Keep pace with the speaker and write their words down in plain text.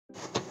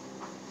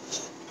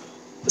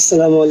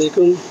আসসালামু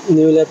আলাইকুম।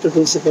 New laptop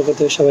টুলসের পক্ষ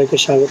থেকে সবাইকে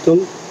স্বাগতম।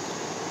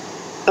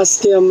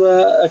 আজকে আমরা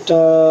একটা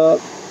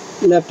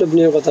ল্যাপটপ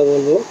নিয়ে কথা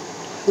বলবো।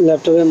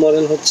 ল্যাপটপের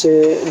মডেল হচ্ছে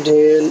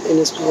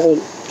Dell-Inspiron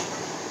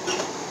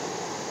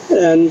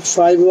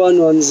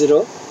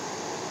N5110।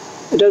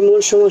 এটার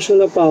মূল সমস্যা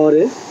হলো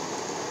পাওয়ারে।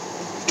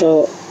 তো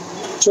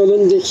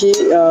চলুন দেখি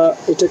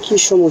এটা কি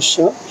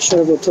সমস্যা।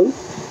 সর্বপ্রথম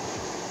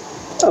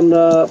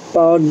আমরা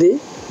পাওয়ার দিই।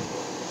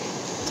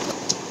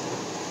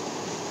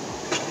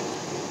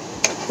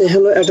 এই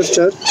হলো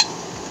অ্যাডাপ্টার,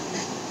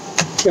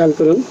 খেয়াল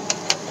করুন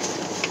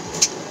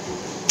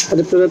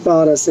অ্যাডাপ্টারে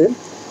পাওয়ার আছে।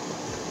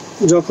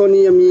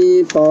 যখনই আমি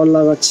পাওয়ার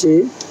লাগাচ্ছি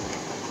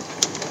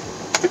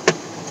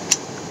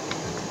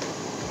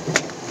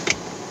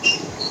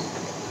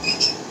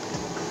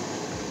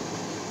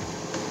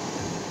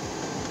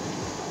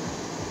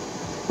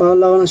পাওয়ার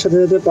লাগানোর সাথে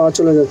সাথে পাওয়ার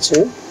চলে যাচ্ছে।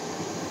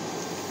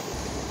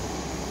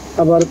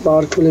 আবার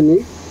পাওয়ার খুলে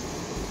নিই,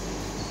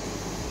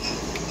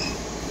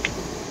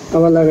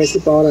 আবার লাগাইছি,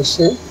 পাওয়ার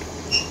আসছে।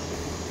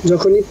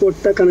 যখনই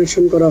পোর্টটা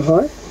কানেকশন করা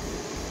হয়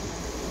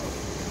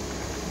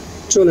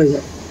চলে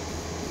যায়।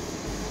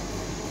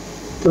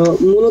 তো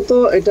মূলত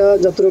এটা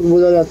যতটুকু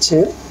বোঝা যাচ্ছে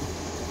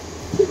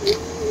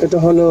এটা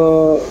হলো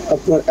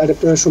আপনার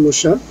অ্যাডাপ্টারের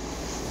সমস্যা।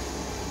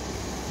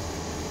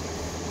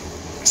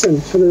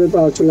 সাথে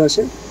পাওয়ার চলে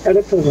আসে,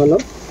 অ্যাডাপ্টার ভালো।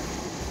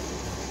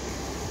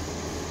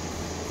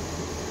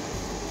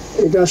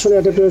 এটা আসলে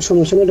অ্যাডাপ্টারের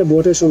সমস্যা না, এটা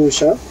বোর্ডের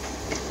সমস্যা।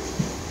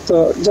 তো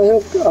যাই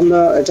হোক,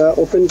 আমরা এটা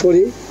ওপেন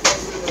করি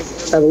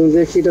এবং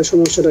দেখি এটা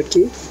সমস্যাটা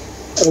কি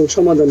এবং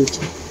সমাধান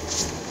কি।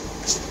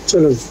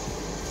 চলুন।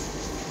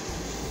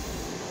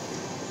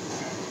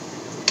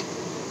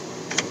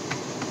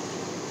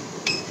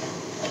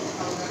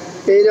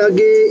 এর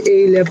আগে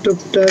এই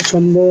ল্যাপটপটা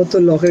সম্ভবত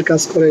লকের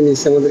কাজ করে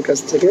নিয়েছে আমাদের কাছ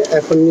থেকে,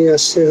 এখন নিয়ে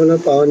আসছে হলো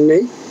পাওয়ার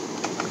নেই।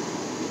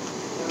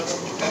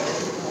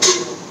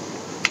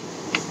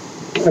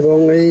 এবং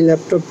এই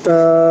ল্যাপটপটা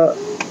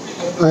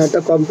একটা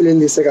কমপ্লেন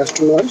দিচ্ছে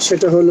কাস্টমার,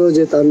 সেটা হলো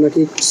যে তার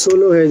নাকি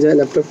স্লো হয়ে যায়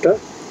ল্যাপটপটা।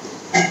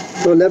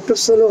 তো ল্যাপটপ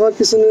স্লো হওয়ার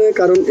পিছনে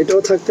কারণ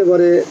এটাও থাকতে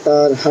পারে,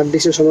 তার হার্ড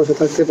ডিস্কের সমস্যা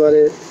থাকতে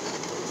পারে,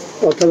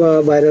 অথবা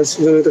ভাইরাস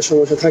জনিত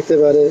সমস্যা থাকতে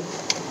পারে।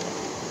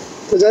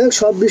 তো যাই হোক,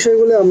 সব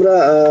বিষয়গুলো আমরা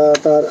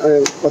তার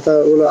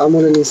কথাগুলো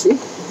আমলে নিয়েছি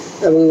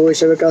এবং ওই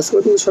হিসাবে কাজ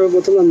করি। কিন্তু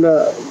সর্বপ্রথম আমরা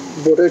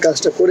বোর্ডের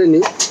কাজটা করে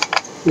নিই।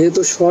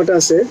 যেহেতু শর্ট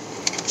আছে,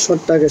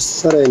 শর্টটাকে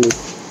সরাই নিই।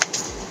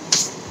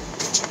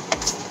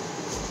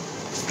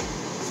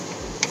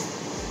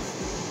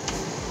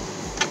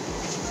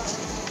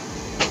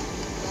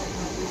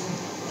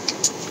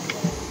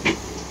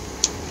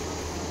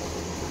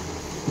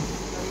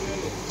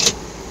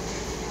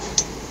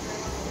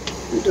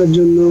 এটার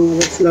জন্য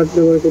ফ্ল্যাট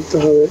ব্যবহার করতে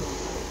হবে।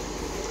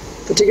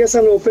 তো ঠিক আছে,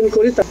 আমরা ওপেন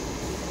করি।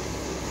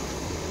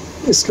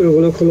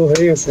 স্ক্রুগুলো খোলা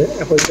হয়ে গেছে,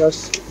 এখন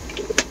জাস্ট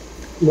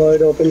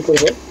বডিটা ওপেন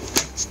করবো।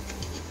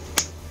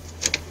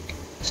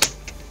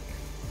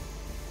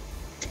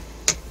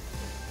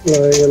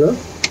 হয়ে গেল।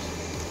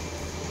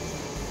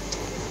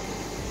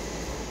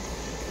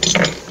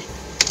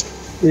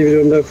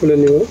 ডিভিডনটা খুলে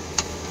নিব।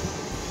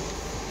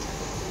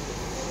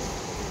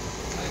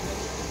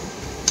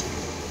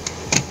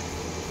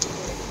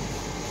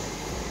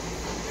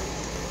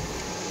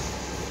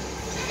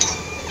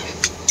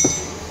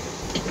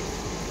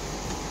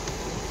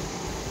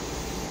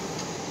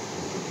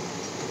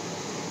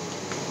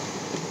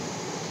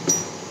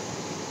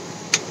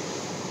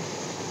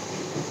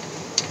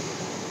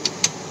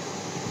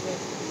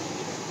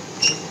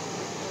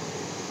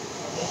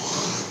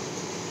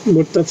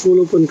 বোর্ডটা ফুল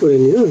ওপেন করে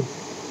নি।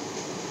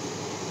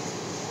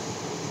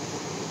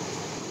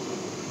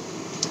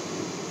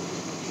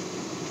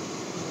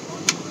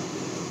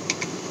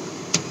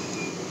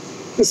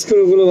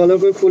 স্ক্রুগুলো ভালো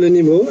করে খুলে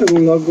নিব এবং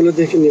লকগুলো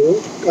দেখে নিব,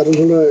 কারণ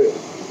হলো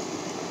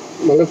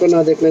ভালো করে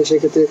না দেখলে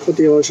সেক্ষেত্রে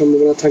ক্ষতি হওয়ার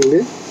সম্ভাবনা থাকবে।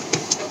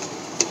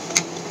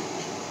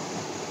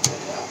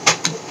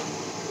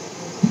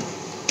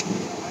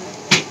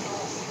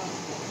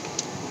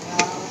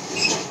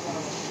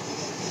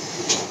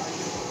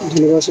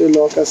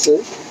 লক আছে,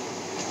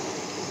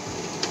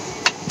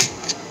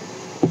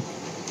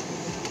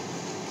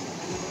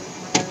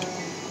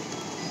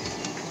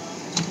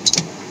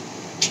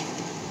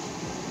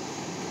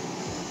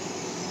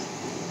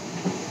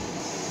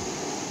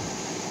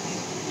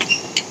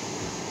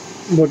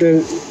 বোর্ডের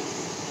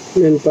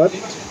মেন পার্ট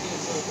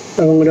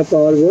এবং এটা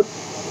পাওয়ার বোর্ড,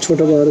 ছোট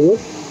পাওয়ার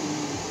বোর্ড।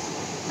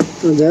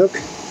 তো যাই হোক,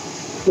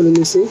 খুলে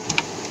নিছি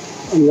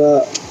আমরা।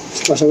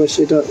 পাশাপাশি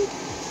এটা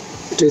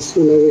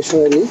স্ক্রুর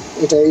বিষয় নিই,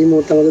 এটা এই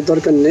মুহূর্তে আমাদের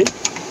দরকার নেই।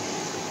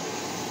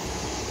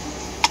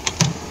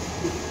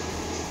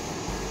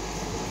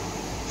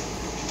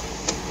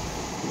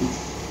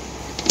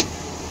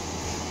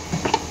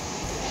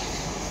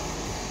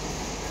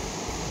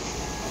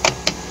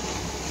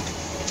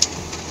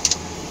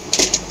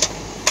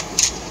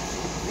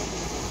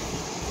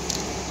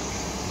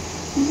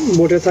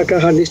 বোর্ডে থাকা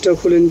হার্ড ডিস্কটাও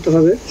খুলে নিতে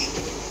হবে।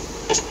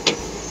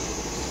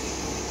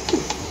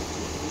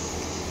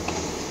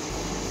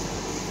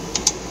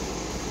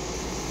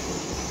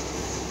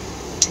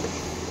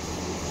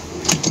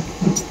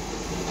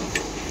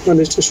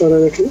 মালিশটা সরা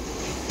রাখি।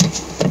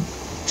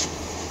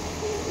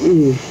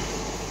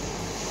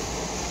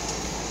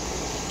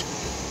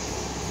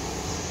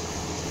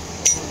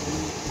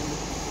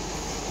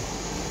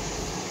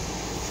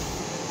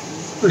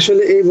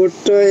 আসলে এই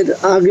বোর্ডটা এর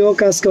আগেও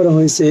কাজ করা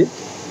হয়েছে,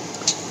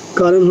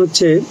 কারণ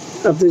হচ্ছে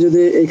আপনি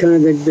যদি এখানে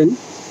দেখবেন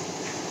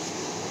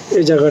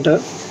এই জায়গাটা,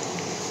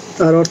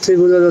 তার অর্থই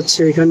বোঝা যাচ্ছে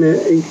এখানে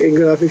এই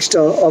গ্রাফিক্সটা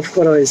অফ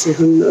করা হয়েছে।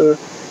 এখন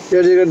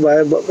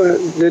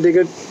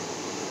ডেডিকেট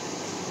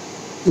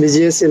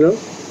ভিজিয়েছিল,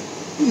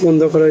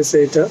 বন্ধ করা হয়েছে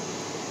এটা।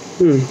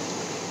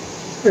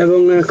 এবং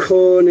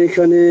এখন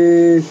এখানে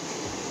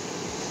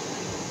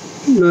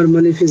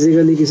নর্মালি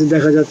ফিজিক্যালি কিছু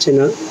দেখা যাচ্ছে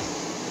না।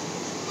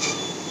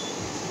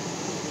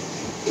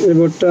 এই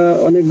বোর্ডটা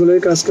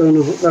অনেকগুলোই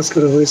কাজ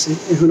করা হয়েছে,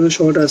 এখানেও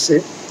শর্ট আছে,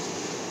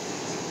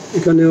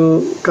 এখানেও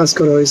কাজ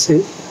করা হয়েছে,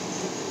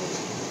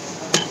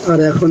 আর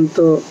এখন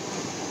তো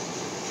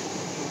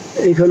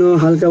এখানেও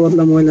হালকা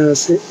পাতলা ময়লা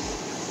আছে।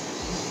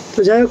 তো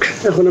যাই হোক,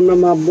 এখন আমরা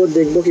মাপবো,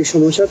 দেখবো কি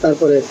সমস্যা,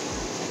 তারপরে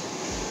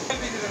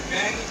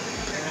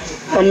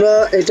আমরা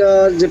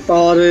এটার যে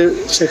পাওয়ারের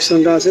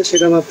সেকশনটা আছে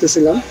সেটা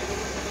মাপতেছিলাম।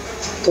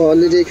 তো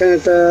অলরেডি এখানে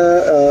একটা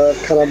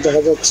খারাপ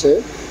দেখা যাচ্ছে,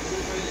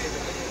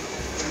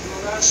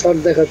 শর্ট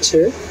দেখাচ্ছে,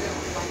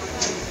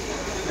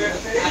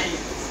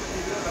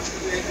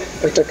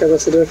 একটা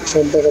ক্যাপাসিটর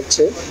শর্ট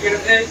দেখাচ্ছে।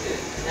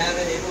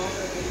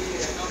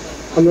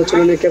 আমরা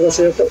চলুন এই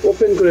ক্যাপাসিটরটা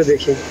ওপেন করে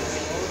দেখি।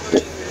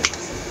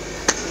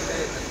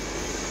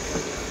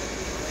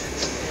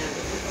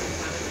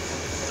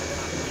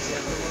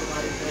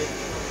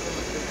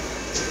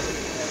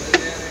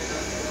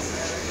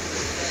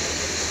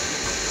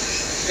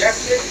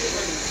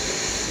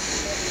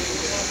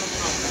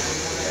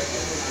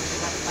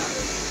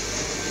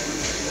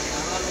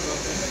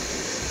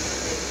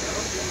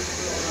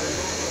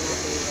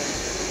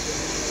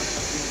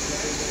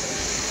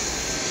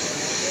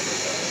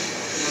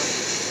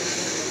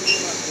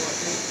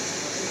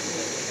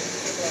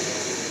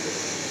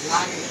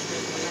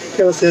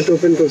 ক্যাপাসিটরটা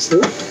ওপেন করছি,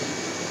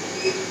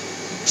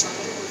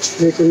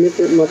 দেখুন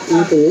নিতে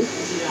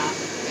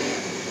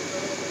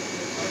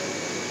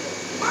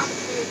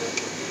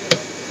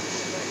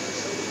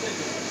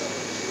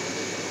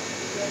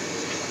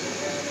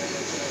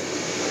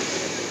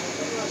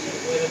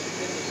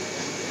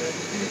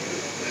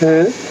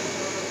হ্যাঁ,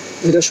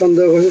 যেটা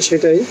সন্দেহ করছে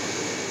সেটাই।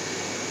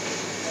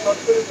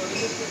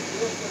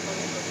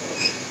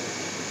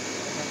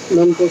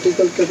 নন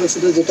পার্টিকেল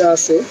ক্যাপাসিটর যেটা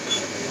আছে,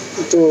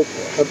 একটু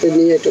হাতে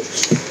নিয়ে একটু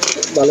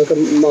ভালো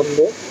করে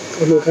মাপবো,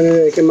 কারণ ওখানে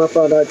রেখে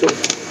মাপাটা একটু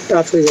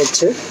টাফ হয়ে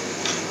যাচ্ছে।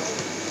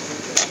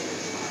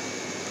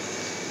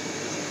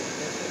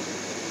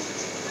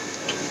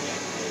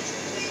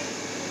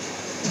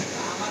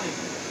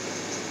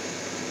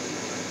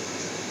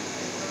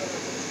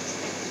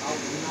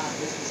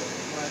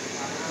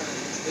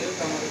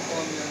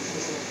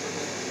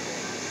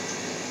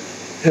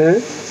 হ্যাঁ,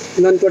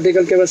 নন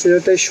পার্টিকেল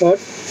ক্যাপাসিটরটাই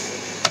শর্ট।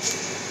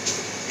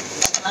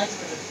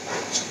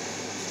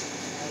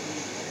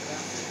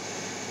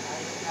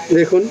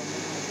 দেখুন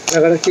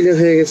জায়গাটা ক্লিয়ার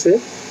হয়ে গেছে।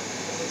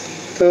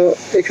 তো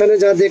এখানে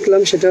যা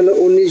দেখলাম সেটা হলো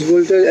 19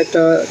 ভোল্টের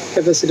একটা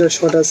ক্যাপাসিটর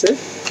শর্ট আছে।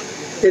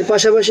 এর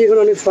পাশাপাশি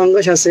এখানে অনেক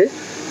ফাঙ্গাস আছে,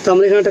 তো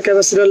আমরা এখানে একটা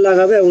ক্যাপাসিটর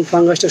লাগাবো এবং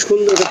ফাঙ্গাসটা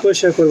সুন্দর করে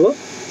পরিষ্কার করব।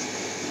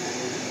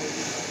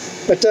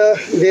 একটা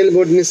ডেল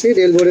বোর্ড নিয়েছি,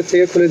 ডেল বোর্ডের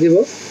থেকে খুলে দিব।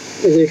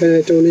 এই যে এখানে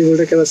একটা 19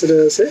 ভোল্টের ক্যাপাসিটর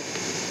আছে।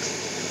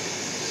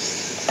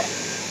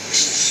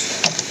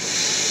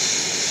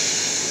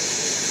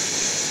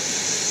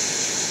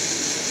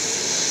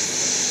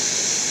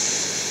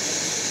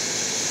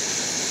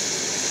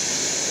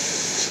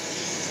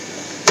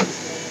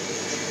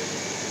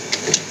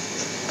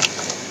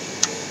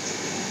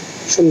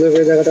 সুন্দর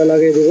করে জায়গাটা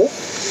লাগিয়ে দিব।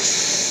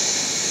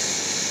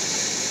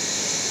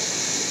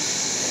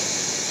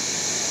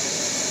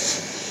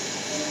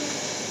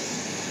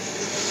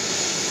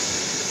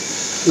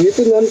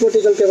 যেহেতু নন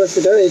পার্টিকেল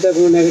ক্যাপাসিটর, এটা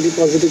কোনো নেগেটিভ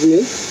পজিটিভ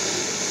নেই,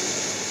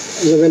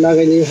 এভাবে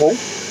লাগাইলেই হয়।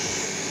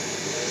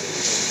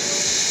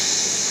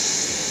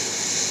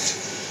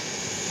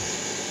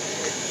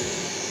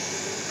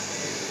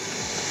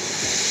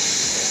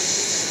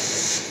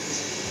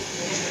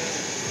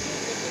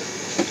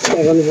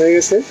 এখন হয়ে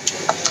গেছে।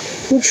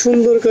 খুব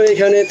সুন্দর করে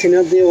এখানে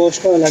থিনার দিয়ে ওয়াশ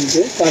করা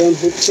লাগবে, কারণ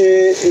হচ্ছে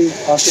এই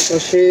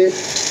আশেপাশে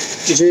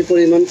যে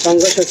পরিমাণ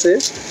ফাঙ্গাস আছে,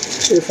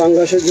 এই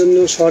ফাঙ্গাসের জন্য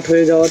শর্ট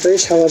হয়ে যাওয়াটাই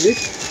স্বাভাবিক।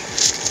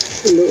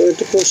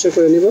 একটু পরিষ্কার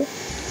করে নিব,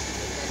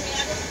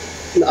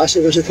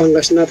 আশেপাশে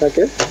ফাঙ্গাস না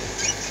থাকে।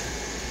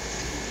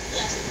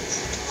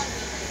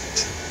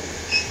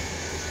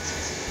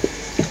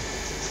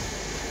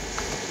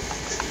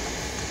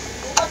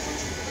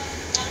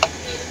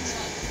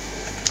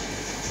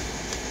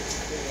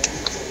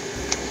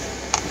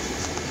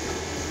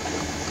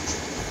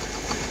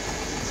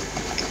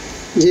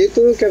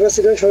 যেহেতু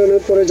ক্যাপাসিটর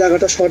সরানোর পরে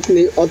জায়গাটা শর্ট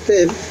নেই,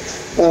 অতএব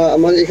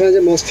আমার এখানে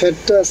যে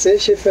মসফেটটা আছে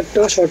সেই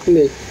ফ্যাটটা শর্ট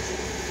নেই।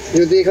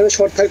 যদি এখানে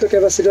শর্ট থাকতো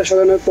ক্যাপাসিটর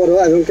সরানোর পরও,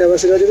 এবং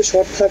ক্যাপাসিটর যদি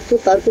শর্ট থাকতো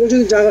তারপরে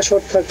যদি জায়গা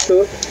শর্ট থাকতো,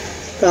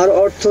 তার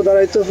অর্থ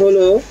দাঁড়াইতো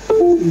হলো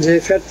যে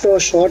ফ্যাটটা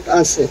শর্ট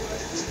আছে।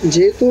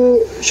 যেহেতু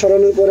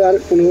সরানোর পরে আর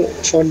কোনো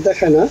শর্ট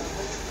দেখায় না,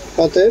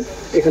 অতএব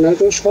এখানে আর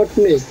কোনো শর্ট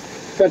নেই,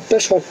 প্যাডটা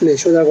শর্ট নেই,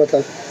 সোজা কথা।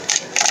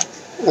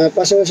 আর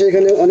পাশাপাশি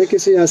এখানে অনেক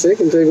কিছুই আছে,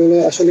 কিন্তু এগুলো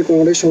আসলে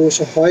কোনোটাই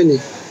সমস্যা হয়নি।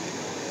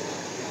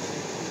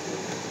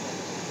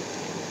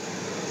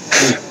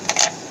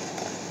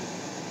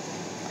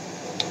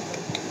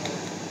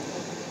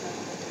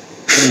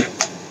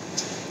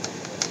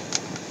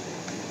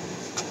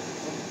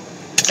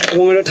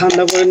 এবং এটা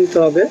ঠান্ডা করে নিতে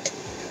হবে।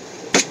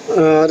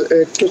 আর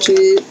একটু কি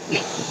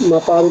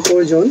মাপার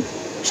প্রয়োজন,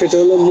 সেটা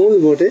হলো মূল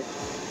বোর্ডে।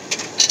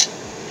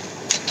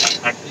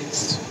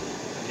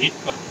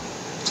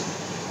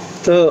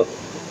 তো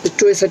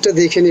একটু এই সাইডটা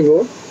দেখে নিব।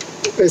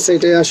 এই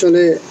সাইডে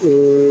আসলে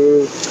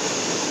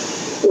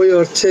ওই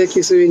অর্থে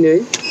কিছুই নেই,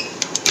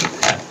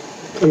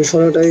 আমি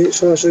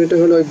সরাসরি এটা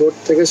হলো ওই বোর্ড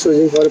থেকে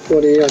সুইচিং হওয়ার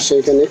পরেই আসে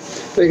এখানে।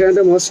 তো এখানে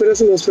একটা মসফেট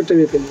আছে, মসফেটটা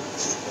নিয়ে ফেলি।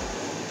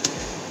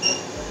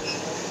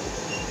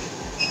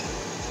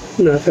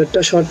 না,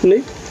 ফ্যাটটা শর্ট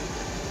নেই।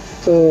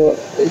 তো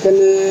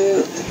এখানে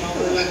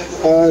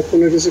আর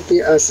কোনো কিছু কি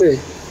আছে?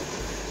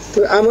 তো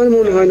আমার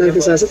মনে হয় না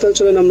কিছু আছে। তাহলে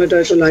চলুন আমরা এটা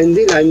একটু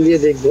লাইন দিয়ে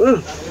দেখবো।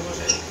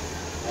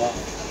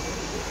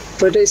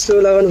 তো এটা স্ক্রু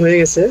লাগানো হয়ে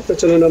গেছে। তো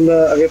চলুন আমরা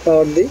আগে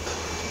পাওয়ার দিই।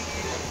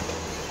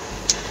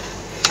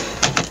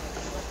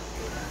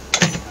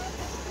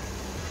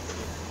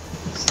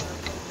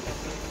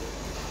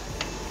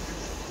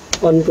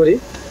 অন করি,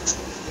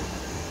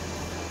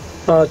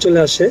 চলে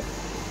আসে,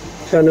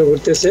 ফ্যানও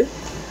ঘুরতেছে।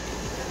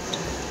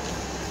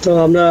 তো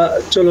আমরা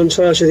চলুন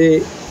সরাসরি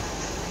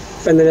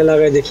প্যানেলে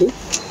লাগাই দেখি।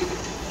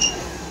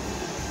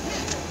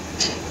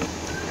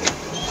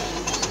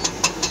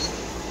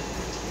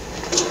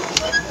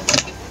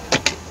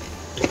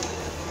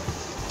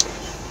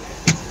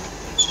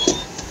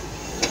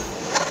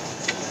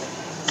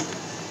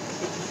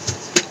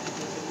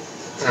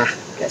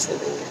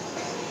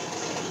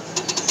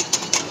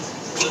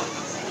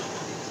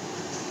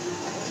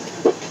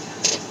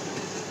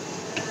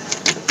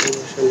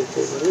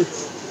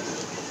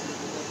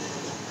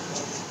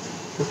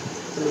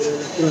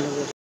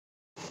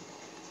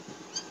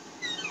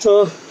 তো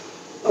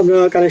আমরা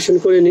কানেকশন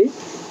করে নিই,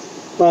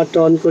 পাওয়ারটা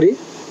অন করি,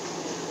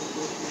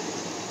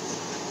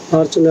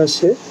 পাওয়ার চলে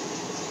আসছে,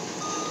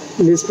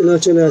 ডিসপ্লে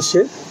চলে আসছে।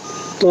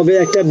 তবে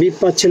একটা বিপ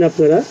পাচ্ছেন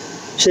আপনারা,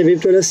 সেই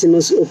বিপটা হলো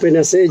সিমস ওপেন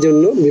আছে, এই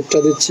জন্য বিপটা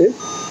দিচ্ছে।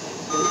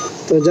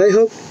 তো যাই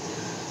হোক,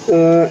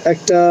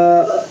 একটা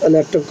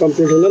ল্যাপটপ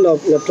কমপ্লিট হলো।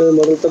 ল্যাপটপের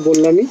মডেলটা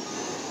বললামই।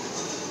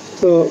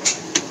 তো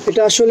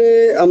এটা আসলে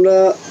আমরা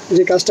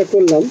যে কাজটা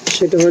করলাম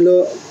সেটা হলো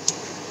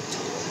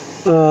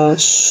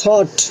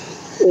শর্ট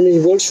 19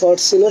 ভোল্ট শর্ট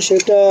ছিল,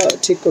 সেটা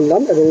ঠিক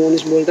করলাম এবং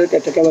 19 ভোল্টের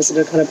একটা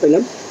ক্যাপাসিটার খারাপ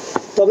পেলাম।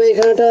 তবে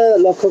এখানে একটা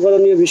লক্ষ্য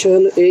করণীয় বিষয়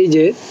হলো এই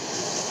যে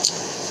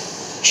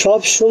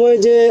সব সময়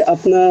যে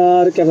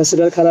আপনার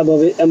ক্যাপাসিটার খারাপ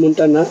হবে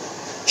এমনটা না।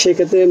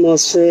 সেক্ষেত্রে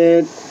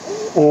মসফেট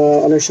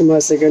অনেক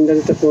সময়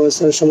সেকেন্ডারিতে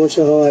প্রসেসর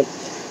সমস্যা হয়,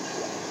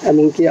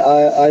 এমনকি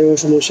আইও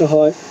সমস্যা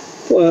হয়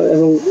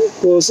এবং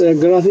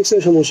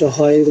গ্রাফিক্সের সমস্যা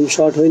হয়। এরকম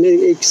শর্ট হইলে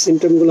এই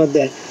সিমটমগুলো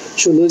দেয়।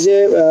 শুধু যে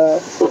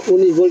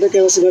 19 ভোল্টের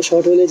ক্যাপাসিটার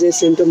শর্ট হলে যে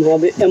সিমটম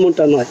হবে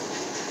এমনটা নয়।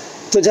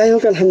 তো যাই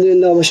হোক,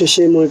 আলহামদুলিল্লাহ অবশ্যই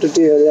সেই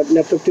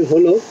ল্যাপটপটি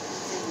হলো।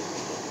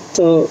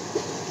 তো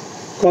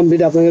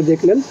কমপ্লিট আপনারা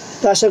দেখলেন।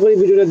 তো আশা করি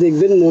ভিডিওটা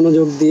দেখবেন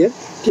মনোযোগ দিয়ে,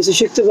 কিছু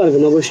শিখতে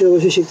পারবেন।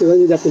 অবশ্যই শিখতে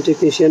পারবেন যদি আপনি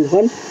টেকনিশিয়ান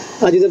হন।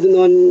 আর যদি আপনি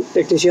নন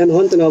টেকনিশিয়ান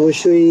হন তাহলে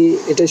অবশ্যই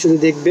এটাই শুধু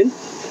দেখবেন।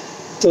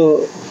 তো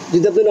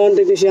যদি আপনি নন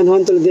টেকনিশিয়ান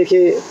হন তাহলে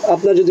দেখে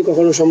আপনার যদি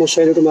কখনো সমস্যা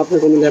এরকম আপনার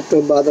কোনো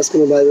ল্যাপটপ বা আদার্স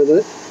কোনো বাইরে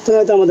তাহলে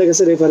হয়তো আমাদের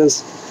কাছে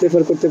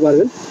রেফার করতে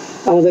পারবেন,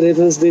 আমাদের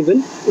রেফারেন্স দেবেন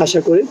আশা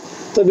করি।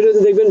 তো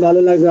ভিডিওতে দেখবেন, ভালো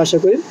লাগবে আশা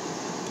করি।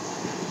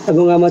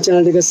 এবং আমার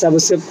চ্যানেলটিকে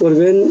সাবস্ক্রাইব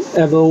করবেন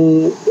এবং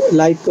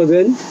লাইক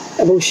করবেন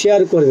এবং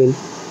শেয়ার করবেন।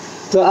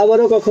 তো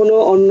আবারও কখনো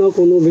অন্য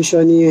কোনো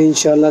বিষয় নিয়ে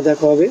ইনশাআল্লাহ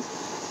দেখা হবে।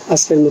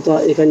 আজকের মতো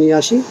এখানেই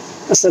আসি।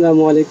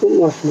 আসসালামু আলাইকুম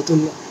ওয়া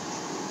রাহমাতুল্লাহ।